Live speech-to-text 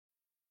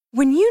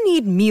When you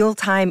need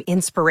mealtime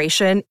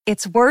inspiration,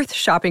 it's worth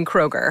shopping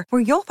Kroger,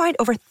 where you'll find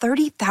over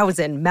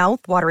 30,000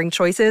 mouth-watering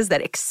choices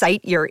that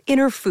excite your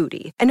inner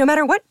foodie. And no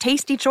matter what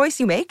tasty choice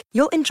you make,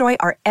 you'll enjoy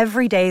our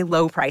everyday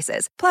low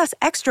prices, plus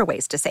extra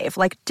ways to save,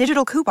 like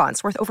digital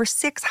coupons worth over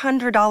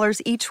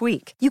 $600 each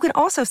week. You can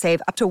also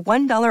save up to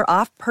 $1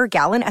 off per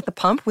gallon at the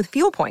pump with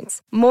fuel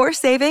points. More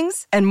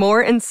savings and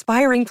more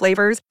inspiring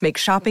flavors make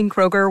shopping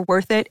Kroger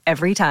worth it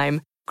every time.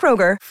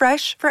 Kroger,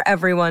 fresh for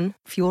everyone.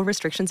 Fuel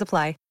restrictions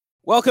apply.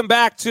 Welcome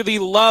back to the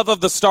Love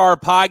of the Star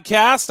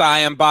podcast. I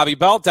am Bobby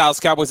Belt, Dallas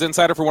Cowboys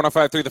insider for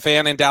 105.3 The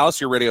Fan in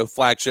Dallas, your radio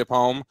flagship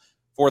home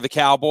for the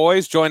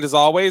Cowboys. Joined as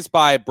always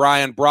by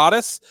Brian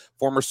Broaddus,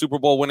 former Super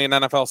Bowl winning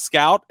NFL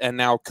scout and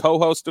now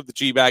co-host of the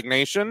G-Bag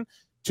Nation,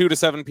 2 to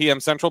 7 p.m.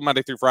 Central,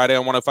 Monday through Friday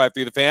on 105.3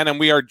 The Fan. And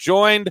we are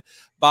joined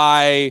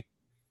by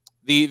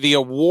the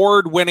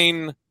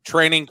award-winning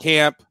training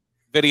camp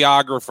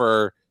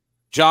videographer,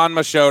 John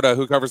Machota,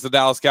 who covers the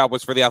Dallas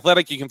Cowboys for The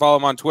Athletic. You can follow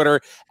him on Twitter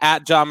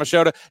at John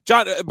Machota.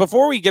 John,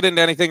 before we get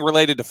into anything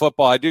related to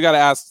football, I do got to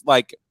ask,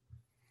 like,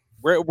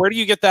 where do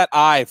you get that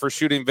eye for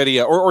shooting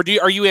video? Or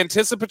are you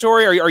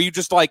anticipatory? Are you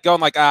just like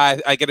going like,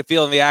 I get a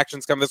feeling the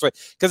action's come this way?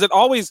 Because it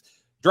always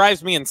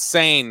drives me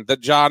insane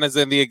that John is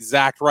in the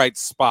exact right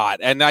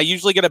spot. And I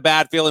usually get a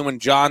bad feeling when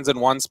John's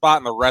in one spot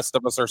and the rest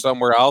of us are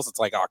somewhere else. It's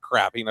like, oh,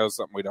 crap, he knows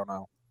something we don't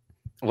know.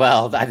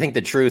 Well, I think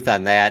the truth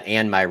on that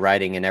and my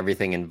writing and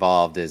everything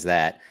involved is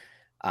that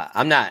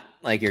I'm not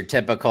like your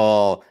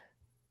typical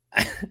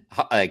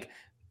like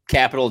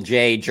capital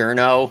J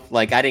journo.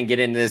 Like, I didn't get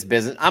into this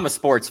business. I'm a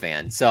sports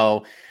fan.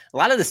 So a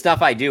lot of the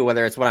stuff I do,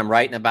 whether it's what I'm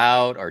writing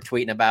about or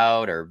tweeting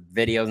about or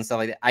videos and stuff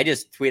like that, I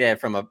just tweet it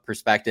from a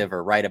perspective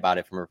or write about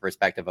it from a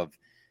perspective of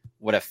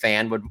what a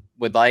fan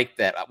would like,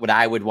 that what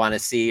I would want to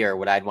see or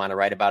what I'd want to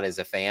write about as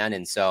a fan.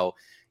 And so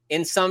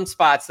in some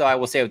spots, though, I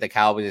will say with the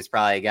Cowboys, it's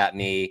probably got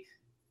me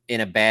in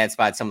a bad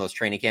spot, some of those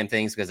training camp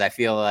things, because I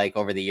feel like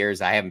over the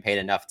years I haven't paid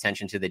enough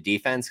attention to the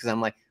defense, because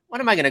I'm like,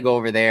 when am I going to go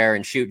over there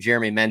and shoot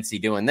Jeremy Mency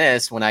doing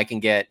this when I can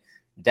get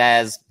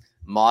Dez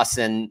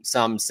Mawson,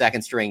 some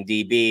second string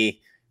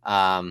DB,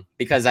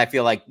 because I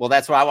feel like, well,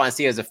 that's what I want to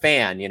see as a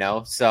fan, you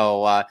know?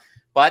 So,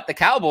 but the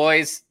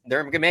Cowboys,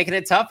 they're making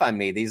it tough on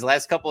me these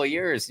last couple of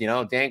years. You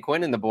know, Dan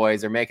Quinn and the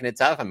boys are making it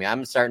tough on me.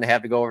 I'm starting to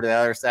have to go over to the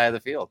other side of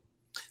the field.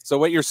 So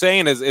what you're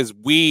saying is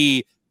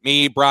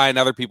me, Brian,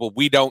 other people,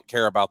 we don't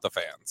care about the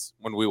fans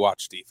when we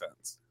watch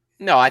defense.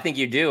 No, I think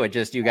you do. It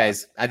just,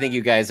 I think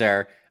you guys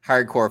are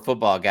hardcore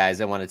football guys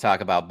that want to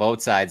talk about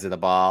both sides of the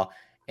ball.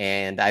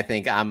 And I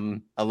think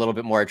I'm a little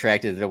bit more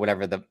attracted to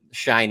whatever the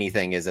shiny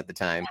thing is at the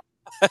time.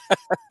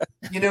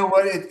 You know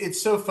what?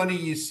 It's so funny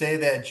you say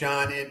that,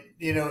 John. And,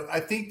 you know, I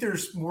think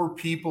there's more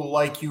people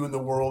like you in the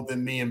world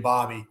than me and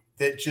Bobby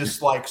that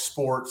just like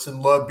sports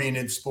and love being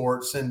in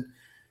sports and,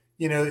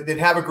 you know, that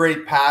have a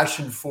great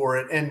passion for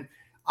it. And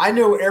I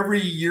know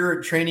every year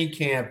at training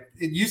camp,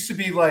 it used to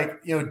be like,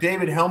 you know,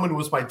 David Hellman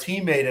was my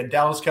teammate at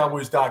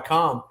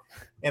DallasCowboys.com.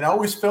 And I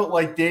always felt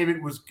like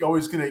David was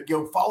always going to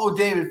go, follow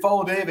David.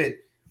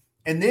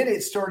 And then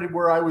it started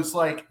where I was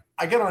like,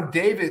 I got on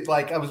David,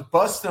 like I was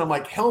busting. I'm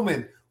like,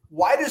 Hellman,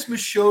 why does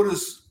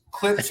Machota's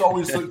clips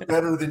always look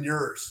better than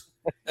yours?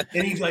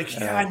 And he's like,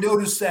 yeah, I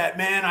noticed that,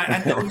 man.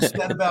 I noticed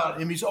that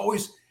about him. He's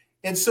always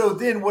 – and so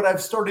then what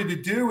I've started to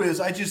do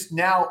is I just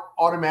now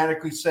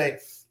automatically say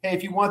 – hey,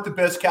 if you want the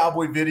best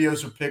Cowboy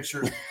videos or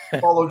pictures,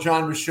 follow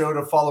John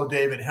Machota, follow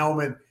David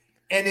Hellman.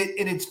 And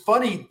it's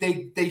funny,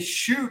 they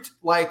shoot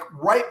like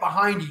right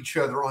behind each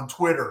other on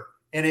Twitter.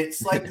 And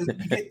it's like you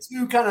get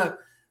two kind of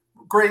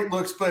great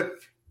looks.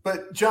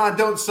 But John,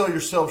 don't sell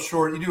yourself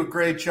short. You do a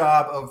great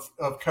job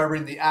of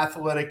covering The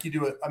Athletic. You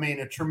do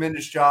a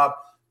tremendous job.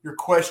 Your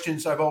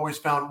questions I've always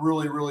found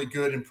really, really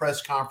good in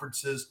press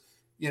conferences.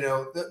 You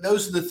know,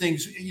 those are the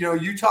things, you know,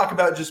 you talk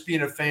about just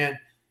being a fan.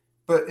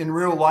 But in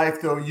real life,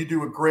 though, you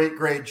do a great,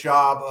 great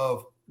job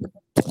of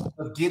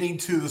getting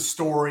to the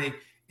story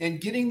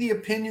and getting the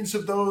opinions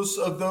of those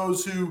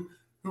who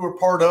are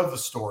part of the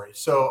story.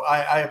 So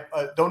I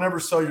don't ever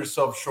sell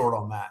yourself short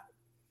on that.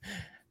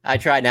 I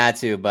try not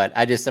to, but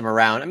I just am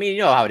around. I mean,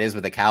 you know how it is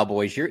with the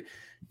Cowboys.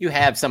 You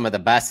have some of the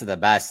best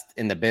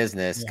in the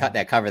business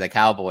that cover the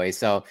Cowboys.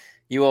 So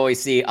you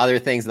always see other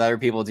things that other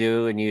people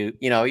do, and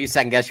you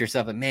second guess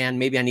yourself, and man,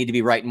 maybe I need to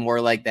be writing more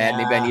like that. Yeah.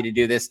 Maybe I need to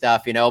do this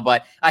stuff, you know.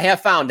 But I have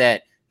found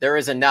that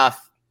there's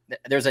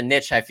a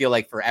niche, I feel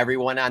like, for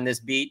everyone on this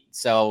beat.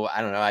 So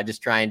I don't know. I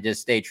just try and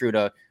just stay true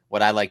to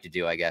what I like to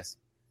do, I guess.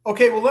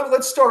 Okay, well,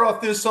 let's start off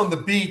this on the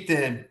beat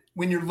then.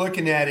 When you're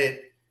looking at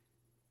it,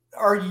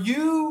 are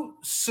you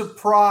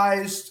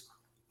surprised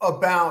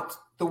about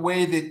the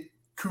way that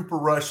Cooper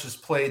Rush has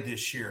played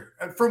this year?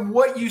 From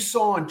what you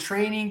saw in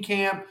training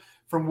camp,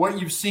 from what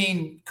you've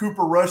seen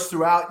Cooper Rush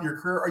throughout your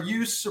career, are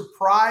you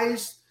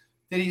surprised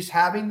that he's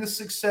having the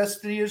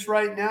success that he is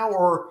right now?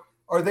 Or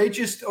are they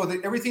just,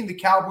 everything the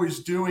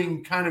Cowboys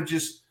doing kind of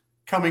just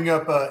coming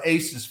up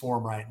aces for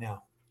him right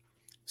now?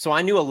 So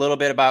I knew a little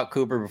bit about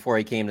Cooper before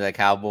he came to the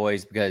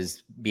Cowboys,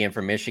 because being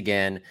from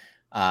Michigan,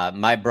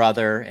 My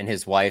brother and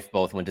his wife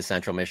both went to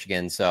Central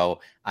Michigan, so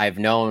I've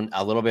known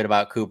a little bit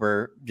about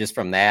Cooper just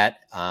from that,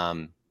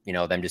 them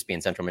just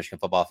being Central Michigan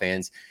football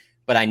fans.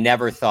 But I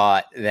never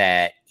thought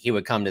that he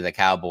would come to the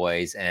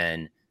Cowboys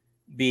and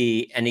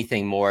be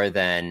anything more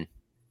than,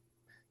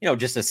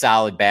 just a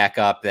solid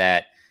backup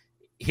that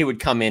he would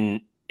come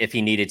in if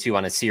he needed to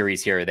on a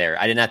series here or there.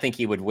 I did not think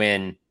he would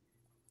win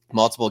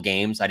multiple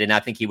games. I did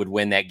not think he would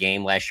win that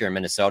game last year in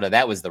Minnesota.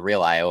 That was the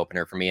real eye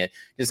opener for me,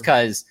 just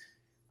because,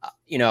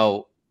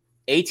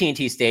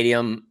 AT&T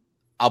Stadium,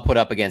 I'll put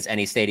up against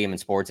any stadium in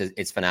sports.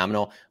 It's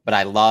phenomenal, but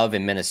I love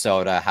in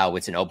Minnesota how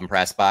it's an open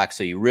press box.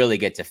 So you really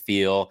get to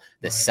feel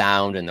the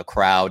sound and the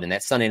crowd and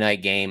that Sunday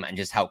night game and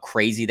just how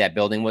crazy that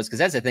building was. Cause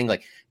that's the thing,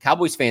 like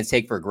Cowboys fans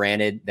take for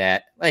granted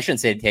that, I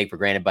shouldn't say take for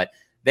granted, but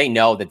they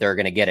know that they're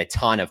going to get a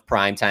ton of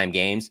primetime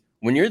games.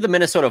 When you're the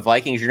Minnesota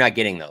Vikings, you're not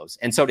getting those.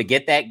 And so to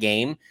get that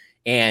game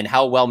and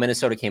how well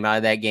Minnesota came out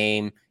of that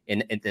game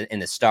in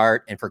the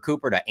start, and for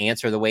Cooper to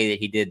answer the way that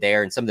he did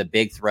there and some of the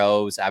big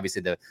throws,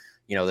 obviously the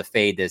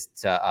fade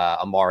to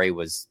Amari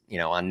was,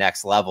 on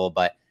next level.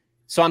 But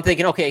so I'm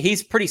thinking, okay,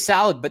 he's pretty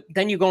solid. But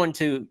then you go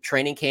into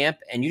training camp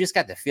and you just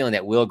got the feeling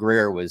that Will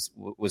Grier was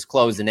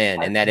closing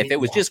in, and that if it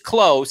was just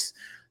close,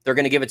 they're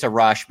going to give it to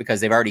Rush because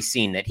they've already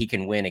seen that he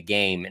can win a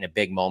game in a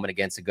big moment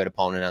against a good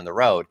opponent on the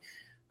road.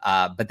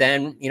 But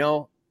then,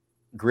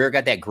 Grier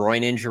got that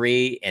groin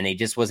injury and he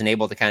just wasn't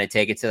able to kind of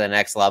take it to the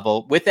next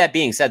level. With that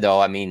being said, though,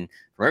 I mean,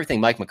 from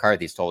everything Mike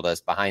McCarthy's told us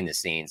behind the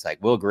scenes,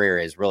 like Will Grier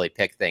has really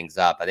picked things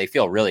up. They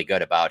feel really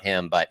good about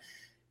him, but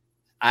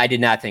I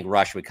did not think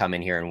Rush would come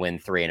in here and win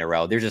 3 in a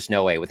row. There's just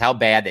no way. With how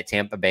bad that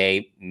Tampa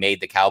Bay made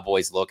the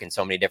Cowboys look in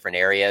so many different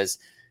areas,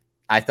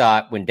 I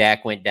thought when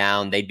Dak went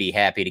down, they'd be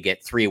happy to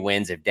get 3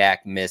 wins if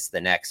Dak missed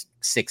the next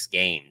 6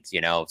 games,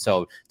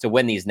 So to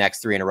win these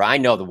next 3 in a row, I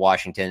know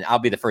I'll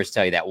be the first to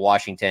tell you that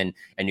Washington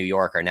and New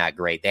York are not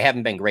great. They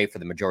haven't been great for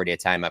the majority of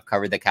the time I've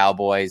covered the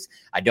Cowboys.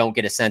 I don't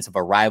get a sense of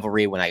a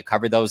rivalry when I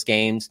cover those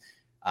games.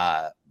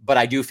 But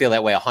I do feel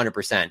that way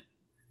 100%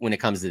 when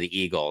it comes to the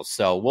Eagles.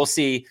 So we'll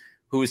see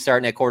who's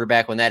starting at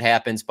quarterback when that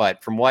happens.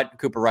 But from what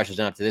Cooper Rush has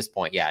done up to this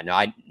point,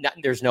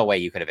 there's no way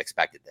you could have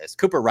expected this.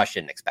 Cooper Rush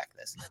didn't expect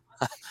this.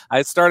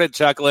 I started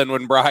chuckling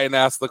when Brian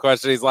asked the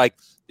question. He's like,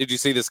 did you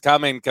see this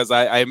coming? Because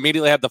I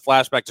immediately had the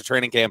flashback to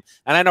training camp.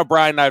 And I know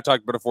Brian and I have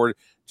talked about it before.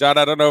 John,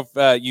 I don't know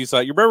if you saw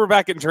it. You remember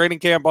back in training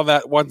camp on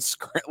that one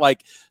screen,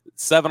 like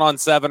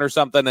 7-on-7 or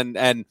something,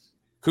 and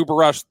Cooper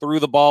Rush threw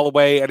the ball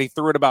away, and he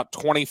threw it about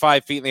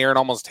 25 feet in the air and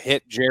almost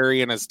hit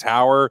Jerry in his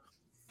tower.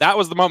 That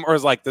was the moment where I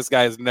was like, this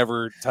guy is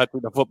never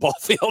touching the football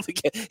field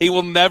again. He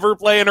will never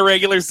play in a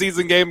regular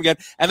season game again.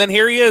 And then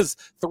here he is,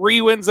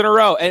 3 wins in a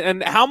row.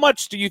 And how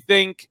much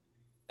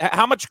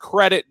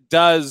credit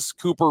does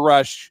Cooper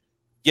Rush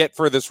get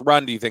for this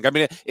run, do you think? I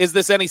mean, is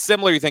this any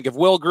similar, you think? If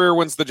Will Grier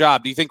wins the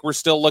job, do you think we're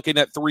still looking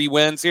at 3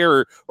 wins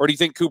here, or do you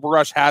think Cooper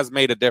Rush has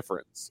made a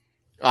difference?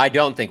 I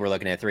don't think we're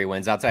looking at 3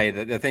 wins. I'll tell you,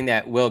 the thing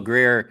that Will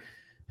Grier,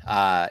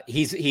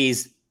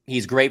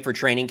 he's great for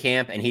training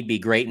camp, and he'd be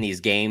great in these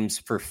games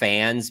for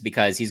fans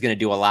because he's going to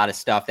do a lot of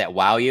stuff that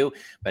wow you,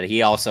 but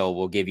he also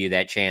will give you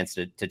that chance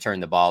to turn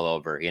the ball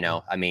over.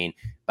 I mean,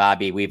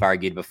 Bobby, we've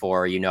argued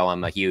before,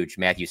 I'm a huge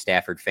Matthew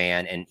Stafford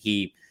fan, and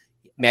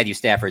Matthew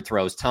Stafford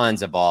throws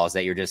tons of balls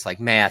that you're just like,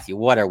 Matthew,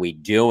 what are we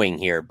doing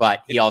here?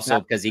 But he also,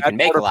 because he can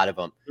make a lot of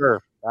them.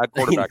 Sure. Bad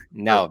quarterback.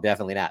 No,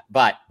 definitely not.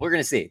 But we're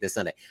going to see this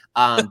Sunday.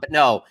 But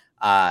no,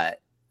 I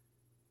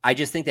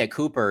just think that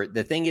Cooper,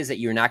 the thing is that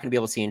you're not going to be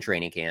able to see in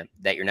training camp,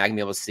 that you're not going to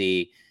be able to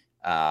see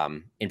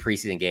in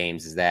preseason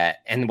games is that,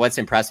 and what's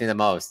impressed me the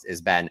most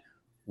has been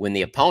when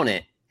the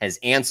opponent has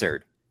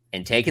answered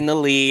and taken the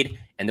lead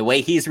and the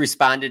way he's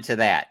responded to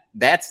that.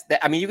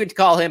 I mean, you could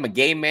call him a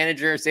game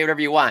manager, say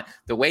whatever you want.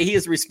 The way he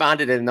has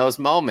responded in those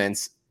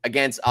moments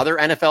against other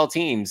NFL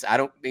teams, I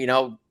don't,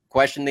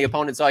 question the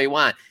opponents all you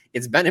want.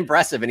 It's been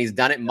impressive, and he's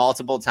done it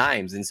multiple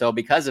times. And so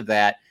because of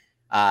that,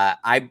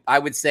 I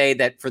would say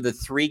that for the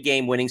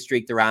 3-game winning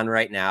streak they're on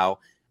right now,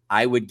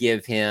 I would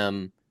give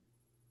him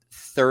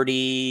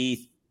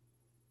 35%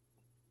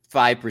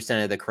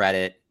 of the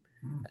credit.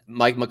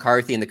 Mike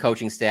McCarthy and the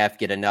coaching staff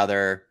get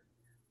another,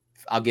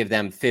 I'll give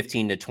them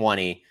 15 to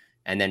 20,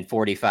 and then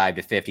 45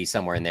 to 50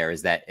 somewhere in there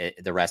is that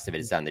the rest of it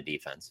is on the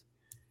defense.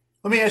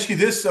 Let me ask you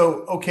this.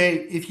 So, okay,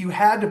 if you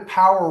had to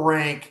power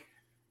rank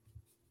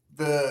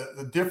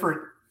the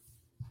different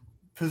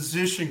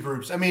position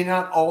groups, I mean,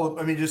 not all,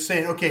 just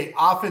saying, okay,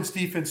 offense,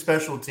 defense,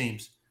 special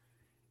teams.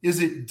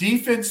 Is it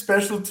defense,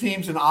 special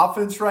teams, and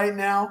offense right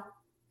now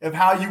of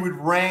how you would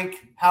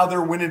rank how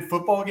they're winning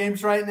football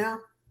games right now?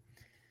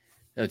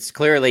 It's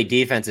clearly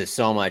defense is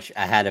so much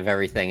ahead of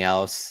everything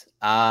else.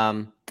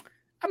 I'm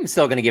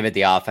still going to give it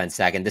the offense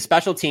second. The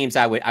special teams,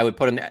 I would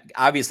put them.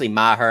 Obviously,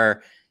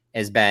 Maher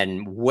has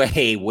been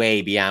way,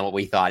 way beyond what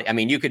we thought. I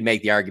mean, you could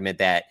make the argument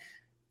that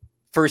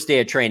first day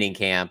of training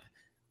camp,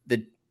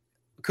 the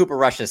Cooper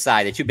Rush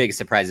aside, the 2 biggest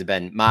surprises have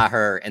been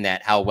Maher and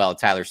that how well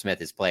Tyler Smith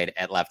has played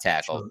at left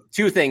tackle. Sure.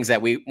 2 things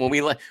that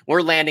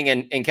we're landing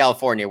in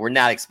California, we're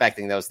not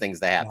expecting those things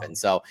to happen. Wow.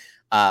 So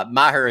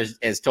Maher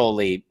is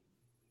totally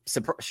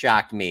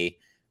shocked me.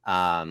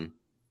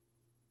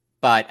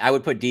 But I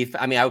would put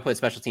I would put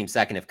special teams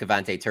second if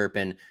Kevontae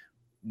Turpin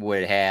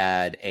would have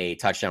had a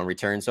touchdown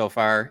return so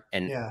far.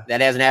 And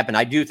that hasn't happened.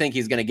 I do think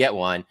he's going to get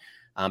one.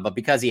 But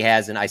because he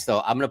hasn't, I'm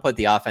going to put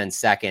the offense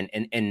second.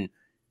 And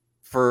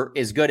for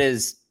as good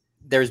as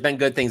there's been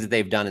good things that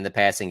they've done in the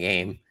passing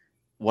game,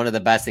 one of the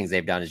best things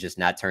they've done is just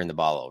not turn the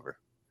ball over.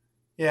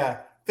 Yeah.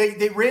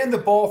 They ran the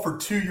ball for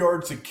 2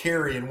 yards a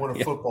carry and won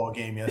a football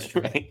game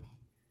yesterday.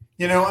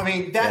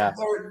 Right.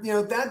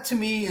 That to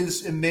me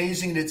is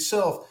amazing in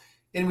itself.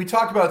 And we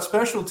talk about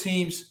special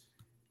teams,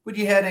 when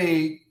you had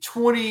a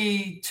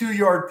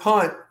 22-yard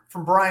punt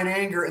from Brian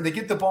Anger and they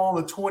get the ball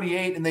on the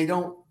 28 and they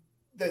don't,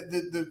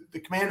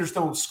 the Commanders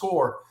don't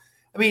score.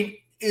 I mean,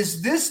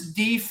 is this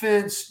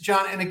defense,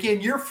 John, and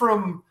again, you're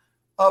from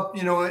up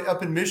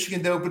in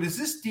Michigan though, but does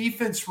this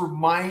defense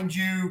remind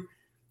you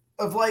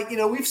of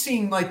we've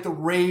seen the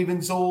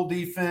Ravens' old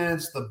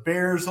defense, the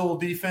Bears'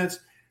 old defense?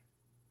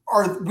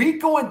 Are we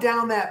going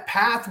down that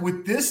path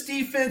with this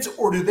defense,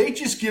 or do they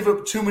just give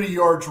up too many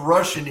yards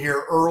rushing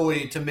here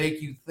early to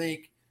make you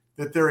think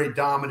that they're a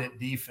dominant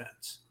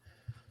defense?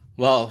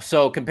 Well,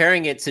 so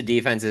comparing it to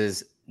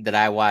defenses that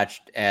I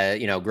watched,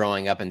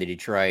 growing up in the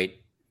Detroit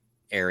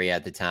area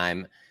at the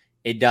time,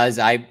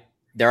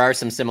 there are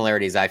some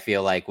similarities, I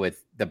feel like,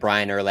 with the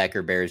Brian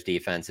Urlacher Bears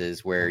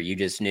defenses, where you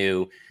just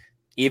knew,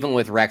 even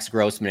with Rex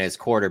Grossman as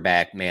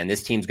quarterback, man,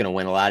 this team's going to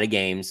win a lot of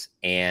games,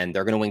 and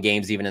they're going to win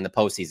games even in the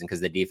postseason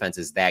because the defense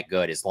is that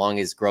good. As long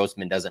as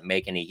Grossman doesn't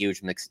make any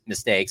huge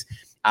mistakes.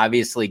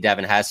 Obviously,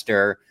 Devin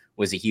Hester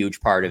was a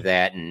huge part of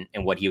that and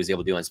what he was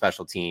able to do on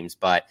special teams.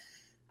 But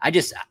I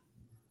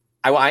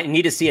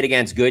need to see it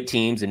against good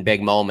teams and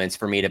big moments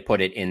for me to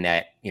put it in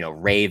that,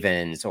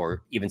 Ravens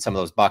or even some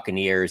of those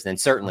Buccaneers. Then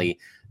certainly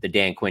the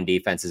Dan Quinn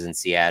defenses in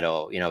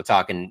Seattle.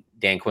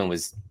 Dan Quinn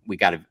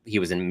he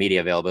was in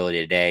media availability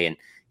today, and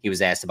he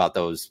was asked about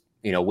those,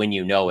 when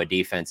a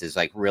defense is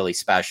really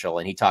special.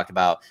 And he talked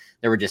about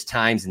there were just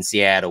times in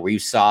Seattle where you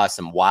saw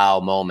some wow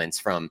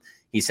moments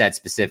he said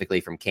specifically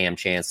from Cam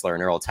Chancellor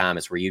and Earl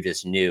Thomas, where you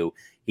just knew.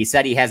 He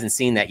said he hasn't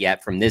seen that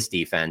yet from this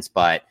defense,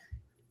 but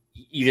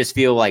you just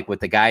feel like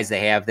with the guys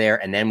they have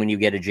there, and then when you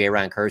get a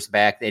J-Ron Curse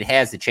back, it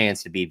has the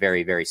chance to be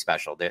very, very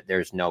special.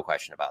 There's no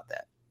question about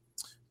that.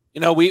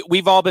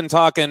 We've all been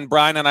talking.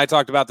 Brian and I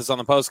talked about this on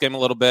the post game a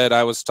little bit.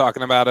 I was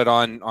talking about it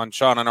on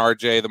Sean and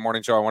RJ, the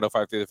morning show on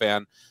 105 through the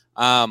Fan.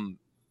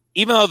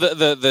 Even though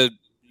the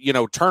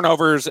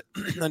turnovers,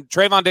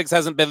 Trayvon Diggs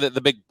hasn't been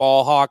the big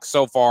ball hawk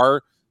so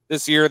far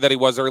this year that he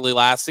was early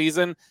last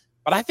season,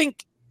 but I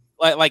think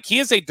he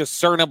is a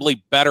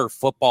discernibly better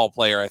football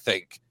player. I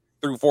think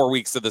through 4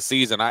 weeks of the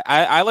season,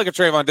 I look at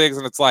Trayvon Diggs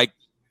and it's like,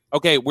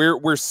 okay,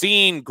 we're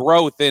seeing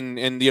growth in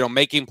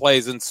making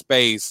plays in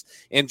space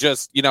and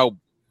just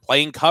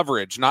playing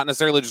coverage, not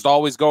necessarily just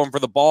always going for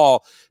the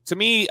ball. To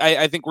me,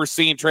 I think we're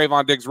seeing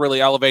Trayvon Diggs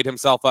really elevate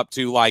himself up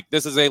to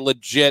this is a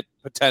legit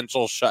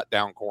potential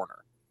shutdown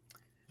corner.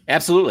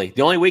 Absolutely.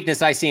 The only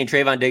weakness I see in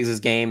Trayvon Diggs'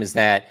 game is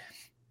that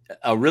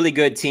a really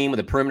good team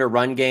with a perimeter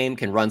run game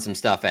can run some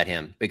stuff at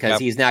him because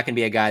he's not going to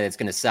be a guy that's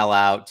going to sell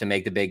out to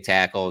make the big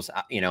tackles.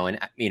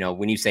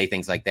 When you say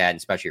things like that, and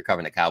especially you're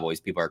covering the Cowboys,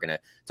 people are going to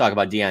talk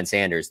about Deion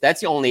Sanders.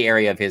 That's the only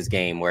area of his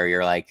game where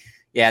you're like,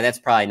 yeah, that's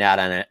probably not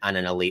on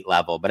an elite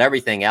level, but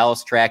everything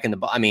else, tracking the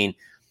ball. I mean,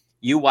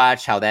 you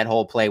watch how that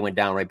whole play went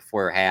down right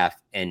before half,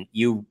 and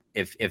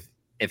if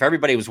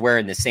everybody was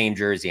wearing the same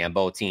jersey on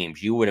both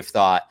teams, you would have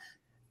thought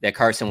that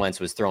Carson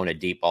Wentz was throwing a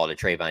deep ball to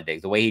Trayvon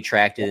Diggs. The way he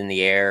tracked it in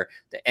the air,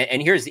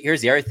 and here's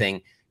the other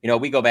thing.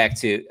 We go back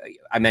to,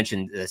 I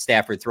mentioned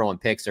Stafford throwing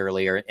picks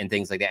earlier and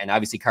things like that, and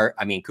obviously,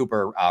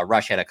 Cooper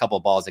Rush had a couple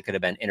of balls that could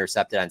have been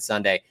intercepted on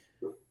Sunday,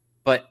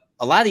 but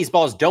a lot of these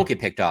balls don't get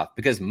picked off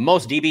because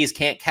most DBs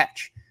can't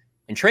catch.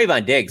 And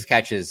Trayvon Diggs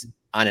catches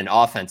on an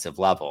offensive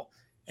level.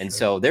 And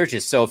so there's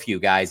just so few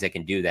guys that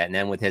can do that. And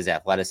then with his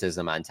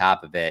athleticism on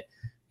top of it,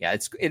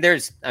 there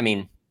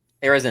isn't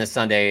a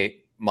Sunday,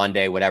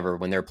 Monday, whatever,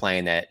 when they're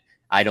playing that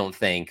I don't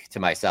think to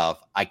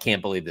myself, I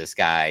can't believe this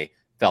guy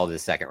fell to the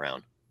second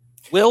round.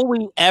 Will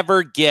we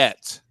ever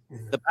get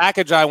the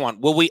package I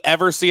want? Will we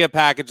ever see a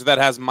package that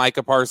has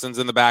Micah Parsons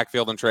in the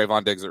backfield and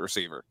Trayvon Diggs at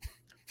receiver?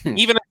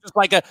 Even if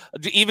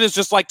it's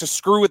just to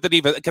screw with the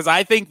defense, because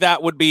I think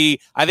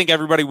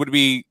everybody would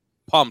be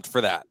pumped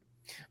for that.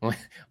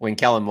 When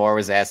Kellen Moore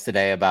was asked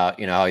today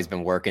about how he's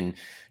been working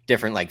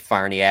different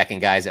Farniak and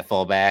guys at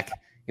fullback,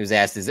 he was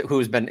asked,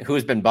 who's been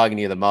bugging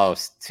you the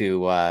most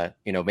to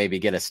maybe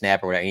get a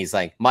snap or whatever. And he's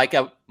like,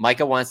 Micah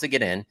wants to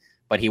get in,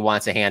 but he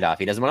wants a handoff.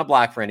 He doesn't want to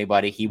block for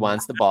anybody. He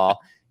wants the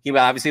ball. He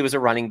obviously was a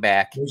running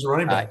back. He was a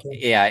running back,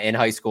 in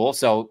high school,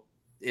 so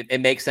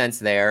it makes sense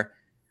there.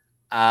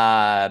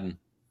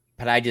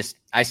 But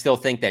I still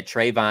think that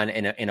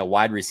Trayvon in a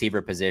wide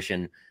receiver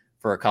position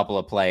for a couple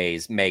of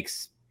plays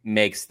makes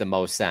the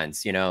most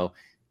sense. It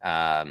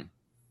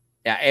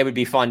would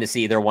be fun to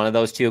see either one of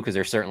those two because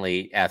they're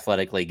certainly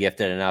athletically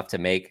gifted enough to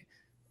make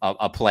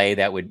a play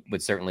that would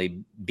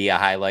certainly be a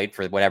highlight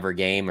for whatever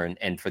game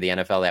and for the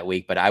NFL that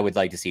week. But I would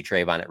like to see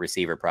Trayvon at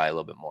receiver probably a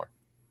little bit more.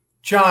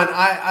 John,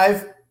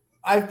 I've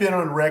I've been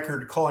on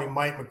record calling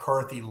Mike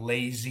McCarthy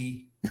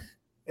lazy,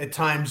 at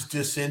times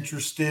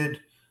disinterested.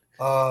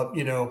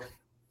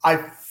 I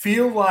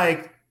feel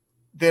like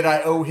that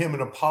I owe him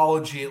an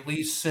apology, at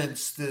least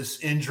since this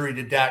injury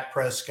to Dak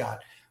Prescott.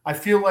 I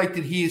feel like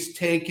that he has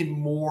taken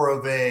more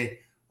of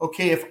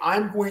okay, if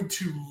I'm going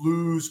to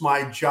lose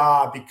my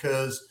job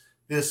because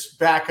this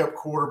backup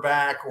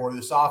quarterback or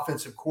this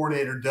offensive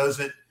coordinator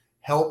doesn't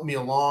help me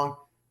along,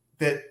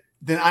 then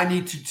I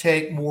need to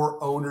take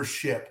more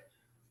ownership.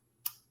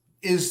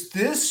 Is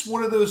this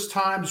one of those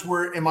times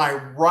where am I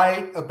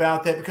right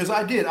about that? Because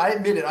I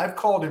admit it. I've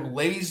called him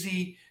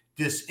lazy,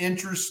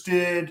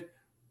 disinterested,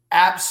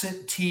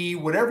 absentee,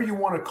 whatever you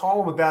want to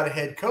call him about a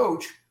head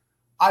coach.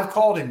 I've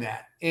called him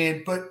that.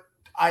 But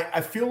I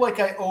feel like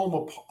I owe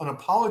him an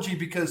apology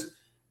because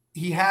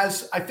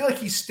I feel like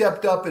he's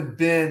stepped up and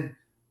been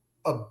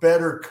a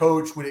better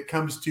coach when it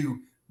comes to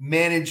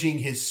managing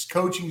his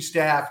coaching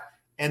staff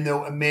and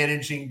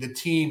managing the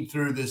team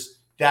through this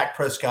Dak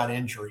Prescott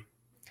injury.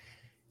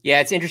 Yeah,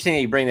 it's interesting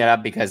that you bring that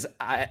up because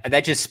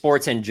that's just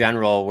sports in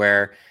general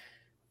where,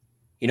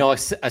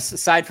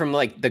 aside from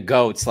like the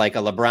GOATs, like a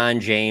LeBron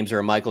James or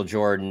a Michael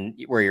Jordan,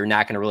 where you're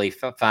not going to really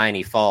find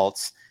any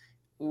faults,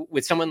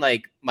 with someone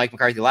like Mike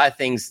McCarthy, a lot of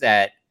things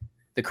that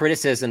the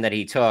criticism that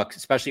he took,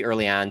 especially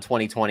early on,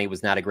 2020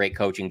 was not a great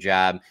coaching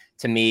job.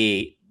 To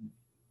me,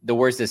 the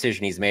worst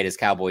decision he's made as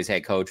Cowboys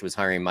head coach was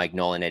hiring Mike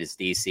Nolan as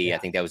DC. Yeah. I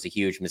think that was a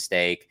huge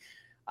mistake.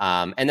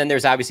 And then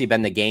there's obviously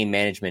been the game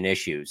management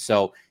issues.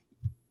 So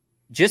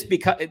just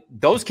because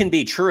those can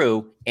be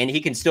true and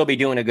he can still be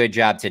doing a good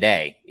job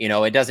today.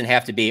 It doesn't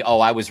have to be,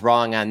 I was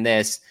wrong on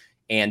this.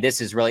 And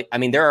this is really,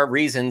 there are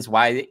reasons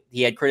why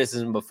he had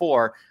criticism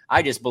before.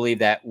 I just believe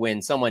that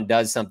when someone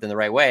does something the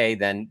right way,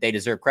 then they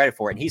deserve credit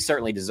for it. And he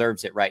certainly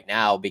deserves it right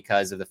now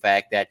because of the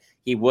fact that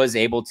he was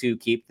able to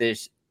keep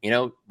this,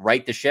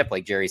 right the ship,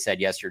 like Jerry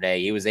said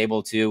yesterday. He was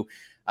able to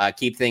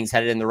keep things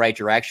headed in the right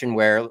direction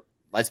where,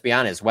 let's be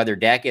honest, whether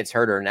Dak gets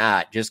hurt or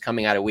not, just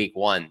coming out of week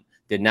one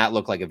did not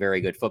look like a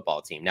very good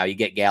football team. Now you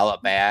get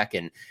Gallup back,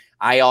 and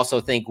I also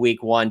think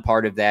week one,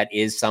 part of that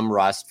is some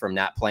rust from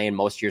not playing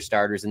most of your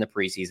starters in the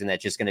preseason.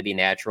 That's just going to be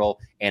natural.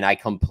 And I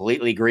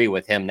completely agree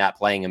with him not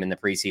playing them in the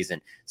preseason.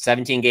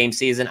 17-game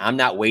season, I'm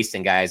not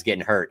wasting guys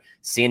getting hurt.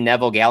 Seeing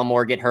Neville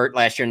Gallimore get hurt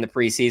last year in the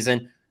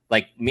preseason,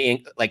 like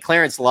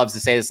Clarence loves to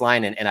say this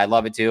line, and I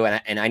love it too.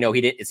 And I know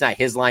it's not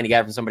his line, he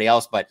got it from somebody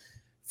else, but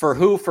for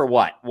who, for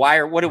what?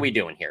 What are we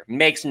doing here?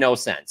 Makes no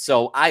sense.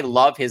 So I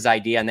love his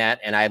idea on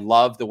that, and I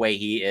love the way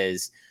he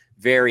is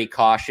very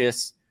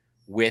cautious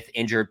with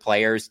injured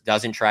players,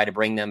 doesn't try to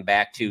bring them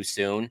back too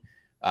soon,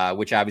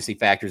 which obviously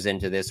factors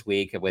into this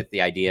week with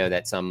the idea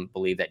that some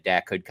believe that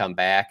Dak could come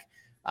back.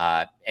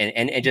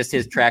 And just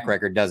his track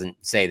record doesn't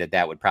say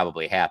that would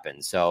probably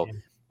happen. So,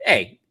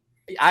 hey,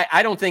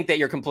 I don't think that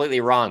you're completely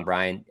wrong,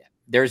 Brian.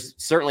 There's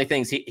certainly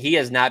things he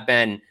has not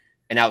been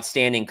an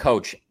outstanding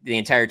coach the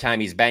entire time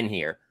he's been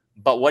here,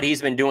 but what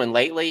he's been doing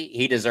lately,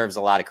 he deserves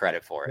a lot of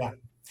credit for it. Yeah.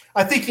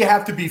 I think you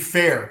have to be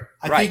fair.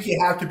 I think you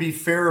have to be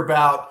fair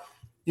about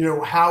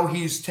how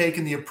he's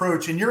taken the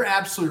approach. And you're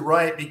absolutely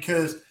right,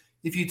 because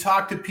if you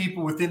talk to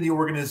people within the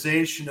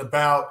organization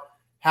about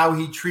how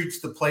he treats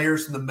the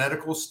players and the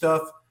medical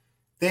stuff,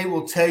 they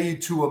will tell you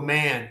to a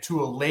man,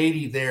 to a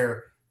lady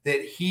there,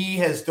 that he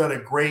has done a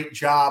great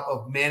job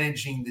of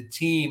managing the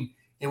team.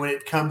 And when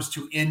it comes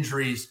to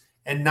injuries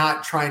and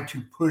not trying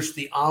to push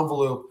the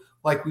envelope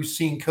like we've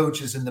seen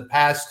coaches in the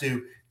past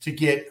do to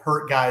get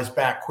hurt guys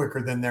back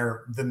quicker than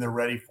they're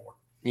ready for.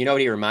 You know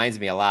what he reminds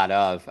me a lot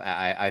of?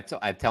 I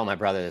tell my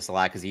brother this a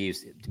lot because he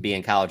used to be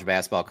in college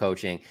basketball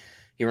coaching.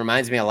 He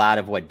reminds me a lot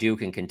of what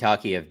Duke and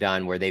Kentucky have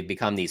done, where they've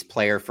become these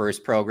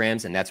player-first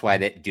programs, and that's why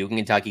Duke and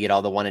Kentucky get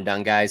all the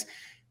one-and-done guys.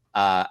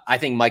 I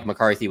think Mike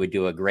McCarthy would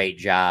do a great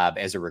job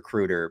as a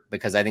recruiter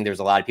because I think there's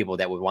a lot of people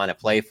that would want to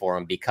play for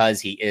him because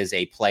he is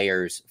a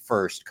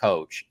players-first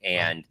coach,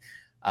 and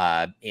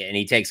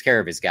he takes care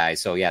of his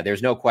guys. So, yeah,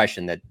 there's no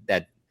question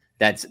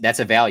that's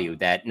a value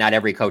that not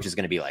every coach is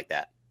going to be like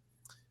that.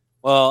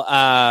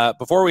 Well,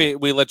 before we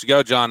let you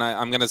go, John,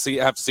 I'm going to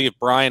have to see if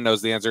Brian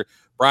knows the answer.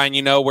 Brian,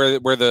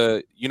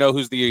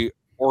 who's the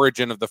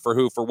origin of the "for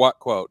who, for what"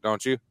 quote,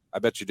 don't you? I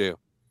bet you do.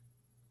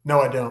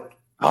 No, I don't.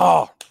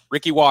 Oh,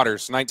 Ricky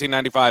Waters,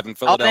 1995 in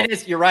Philadelphia. Oh, that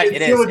is, you're right.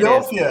 It is.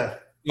 Philadelphia.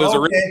 It was a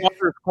Ricky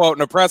Waters quote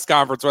in a press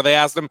conference where they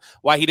asked him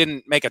why he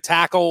didn't make a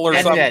tackle or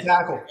something.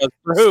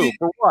 For who?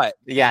 For what?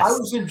 Yes. I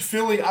was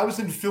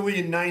in Philly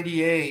in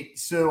 '98,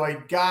 so I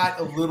got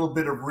a little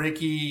bit of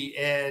Ricky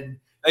and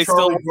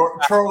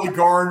Charlie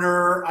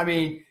Garner. I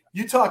mean,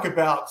 you talk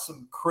about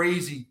some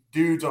crazy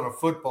dudes on a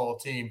football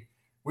team.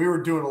 We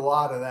were doing a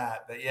lot of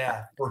that, but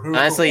yeah. For who?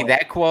 Honestly,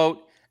 that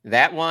quote,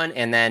 that one,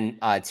 and then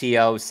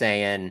T.O.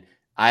 saying,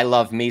 "I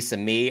love me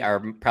some me" are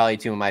probably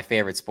two of my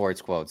favorite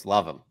sports quotes.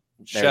 Love them.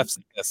 Chef's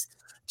kiss.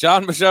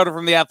 John Machota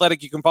from The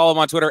Athletic. You can follow him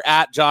on Twitter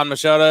at John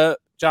Machota.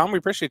 John, we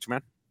appreciate you,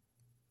 man.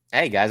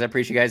 Hey, guys, I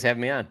appreciate you guys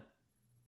having me on.